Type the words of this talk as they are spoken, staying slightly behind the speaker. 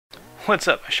What's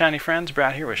up, shiny friends?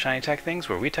 Brad here with Shiny Tech Things,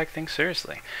 where we tech things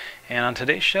seriously. And on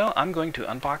today's show, I'm going to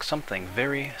unbox something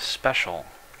very special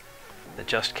that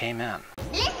just came in.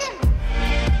 Listen.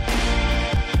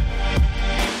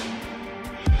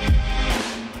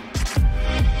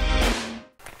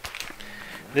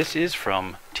 This is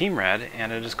from Team Red,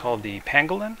 and it is called the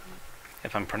Pangolin,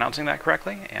 if I'm pronouncing that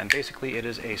correctly. And basically, it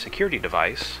is a security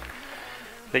device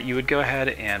that you would go ahead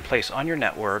and place on your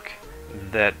network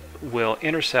that will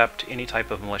intercept any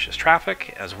type of malicious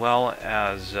traffic, as well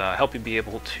as help you be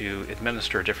able to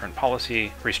administer different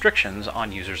policy restrictions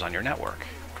on users on your network.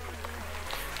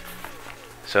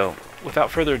 So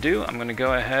without further ado, I'm going to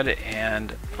go ahead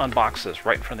and unbox this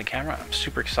right in front of the camera. I'm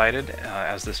super excited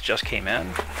as this just came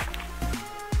in.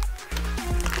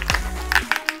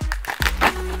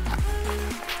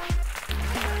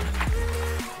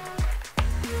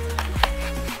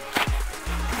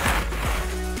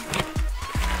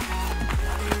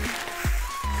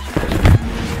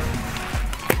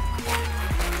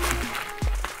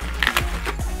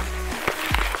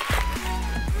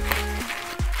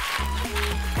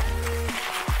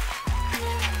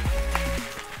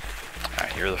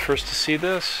 You're the first to see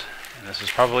this, and this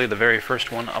is probably the very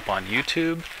first one up on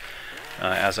YouTube,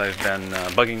 as I've been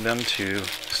bugging them to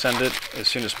send it as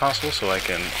soon as possible so I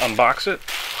can unbox it.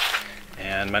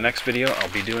 And my next video,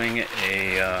 I'll be doing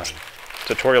a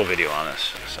tutorial video on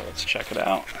this, so let's check it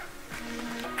out.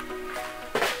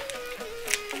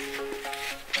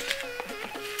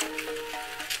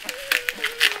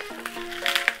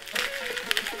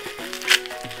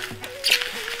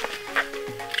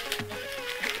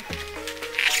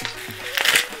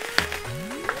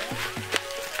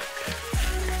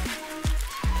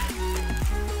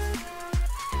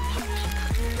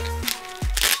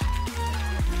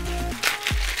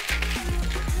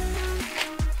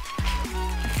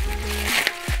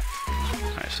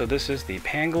 So this is the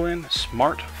Pangolin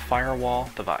Smart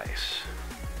Firewall device.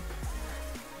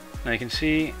 Now you can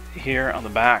see here on the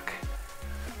back,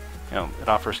 it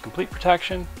offers complete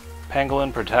protection.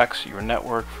 Pangolin protects your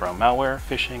network from malware,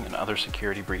 phishing, and other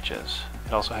security breaches.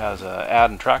 It also has ad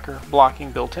and tracker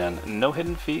blocking built in, no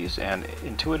hidden fees, and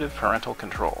intuitive parental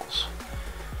controls.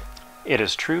 It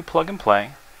is true plug and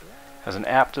play, has an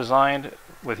app designed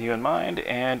with you in mind,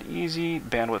 and easy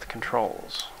bandwidth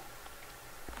controls.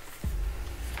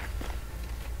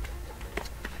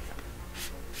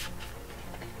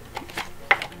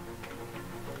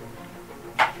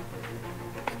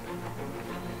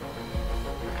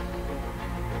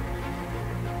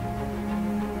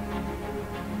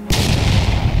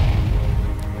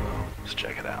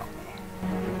 Check it out.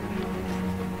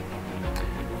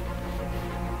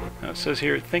 Now it says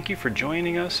here, thank you for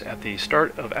joining us at the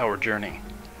start of our journey.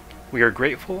 We are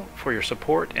grateful for your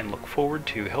support and look forward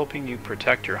to helping you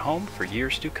protect your home for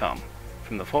years to come.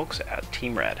 From the folks at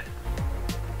Team Red.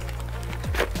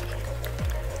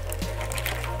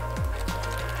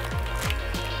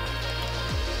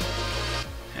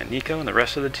 And Nico and the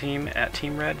rest of the team at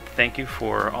Team Red, thank you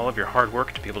for all of your hard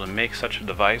work to be able to make such a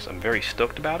device. I'm very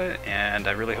stoked about it, and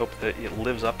I really hope that it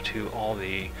lives up to all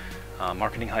the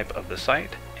marketing hype of the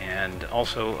site. And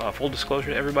also, full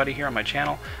disclosure to everybody here on my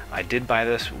channel, I did buy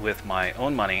this with my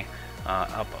own money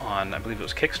up on, I believe it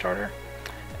was Kickstarter,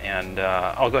 and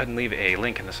I'll go ahead and leave a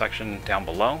link in the section down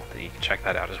below that you can check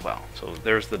that out as well. So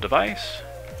there's the device.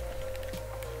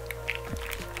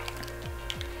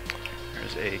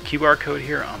 A QR code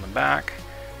here on the back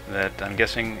that I'm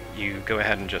guessing you go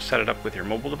ahead and just set it up with your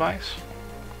mobile device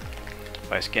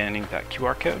by scanning that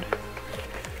QR code.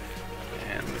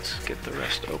 And let's get the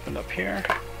rest opened up here.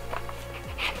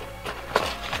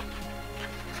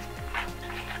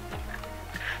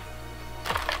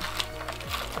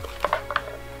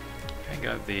 I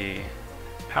got the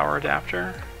power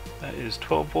adapter that is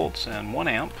 12 volts and 1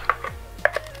 amp.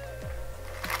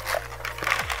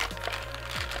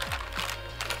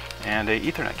 And a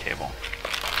Ethernet cable.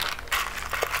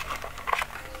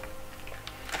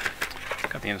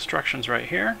 Got the instructions right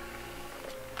here.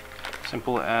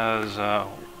 Simple as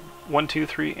 1, 2,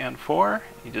 3, and 4.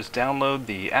 You just download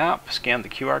the app, scan the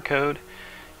QR code,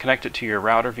 connect it to your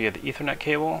router via the Ethernet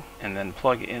cable, and then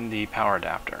plug in the power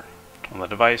adapter. When the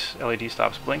device LED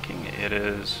stops blinking, it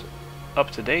is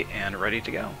up to date and ready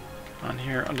to go. On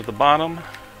here under the bottom,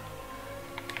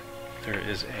 there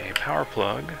is a power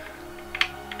plug.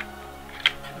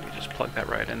 Just plug that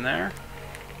right in there,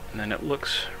 and then it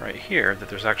looks right here that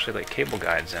there's actually like cable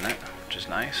guides in it, which is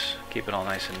nice. Keep it all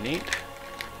nice and neat.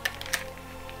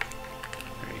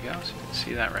 There you go, so you can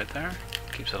see that right there.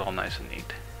 Keeps it all nice and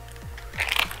neat.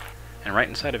 And right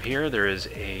inside of here there is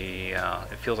a,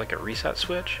 it feels like a reset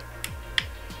switch.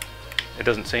 It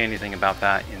doesn't say anything about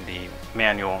that in the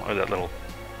manual or that little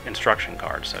instruction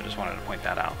card, so I just wanted to point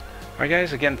that out. Alright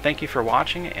guys, again, thank you for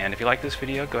watching, and if you like this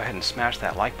video, go ahead and smash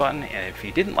that like button, and if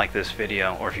you didn't like this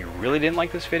video, or if you really didn't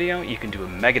like this video, you can do a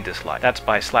mega dislike. That's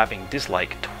by slapping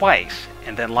dislike twice,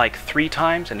 and then like 3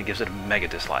 times, and it gives it a mega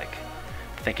dislike.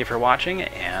 Thank you for watching,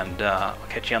 and I'll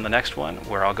catch you on the next one,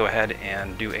 where I'll go ahead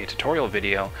and do a tutorial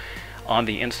video on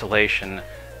the installation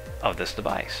of this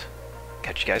device.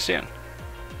 Catch you guys soon.